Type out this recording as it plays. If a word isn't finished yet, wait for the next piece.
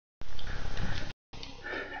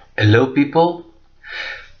Hello people,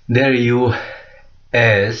 there you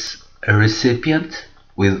is a recipient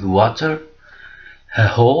with water, a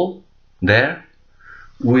hole there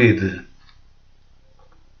with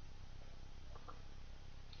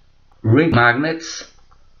ring magnets,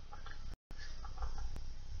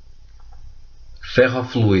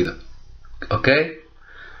 ferrofluid, okay?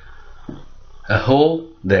 A hole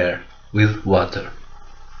there with water.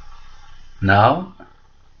 Now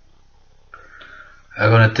I'm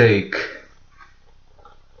gonna take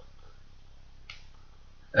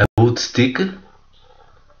a wood stick,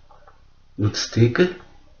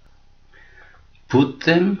 put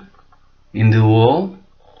them in the wall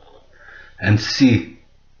and see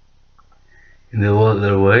in the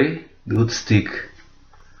other way the wood stick,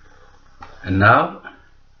 and now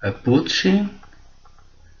I pushing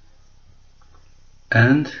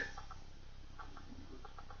and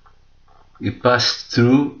it passed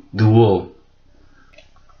through the wall.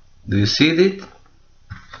 Do you see it?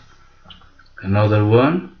 Another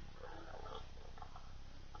one,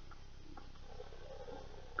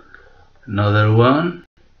 another one,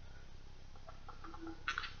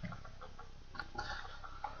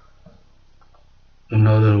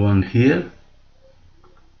 another one here,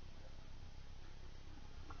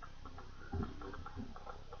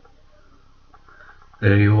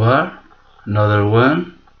 there you are, another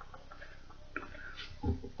one.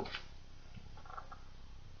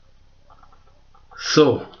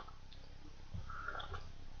 So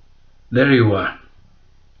there you are.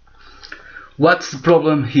 What's the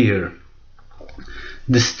problem here?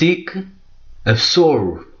 The stick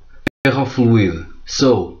absorbs ferrofluid,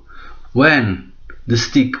 so when the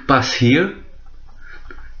stick passes here,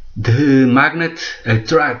 the magnet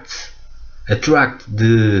attracts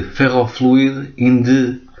the ferrofluid in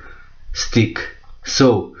the stick.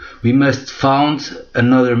 So we must find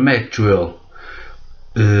another material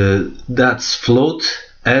that's float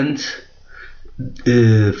and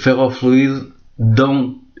ferrofluid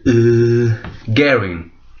don't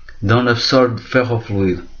absorb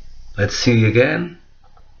ferrofluid. Let's see again.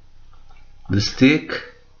 The stick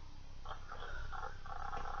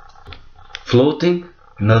floating,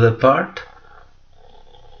 another part,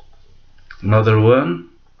 another one,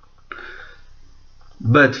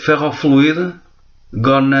 but ferrofluid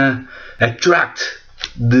gonna attract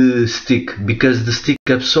the stick because the stick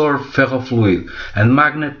absorbs ferrofluid and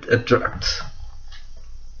magnet attracts.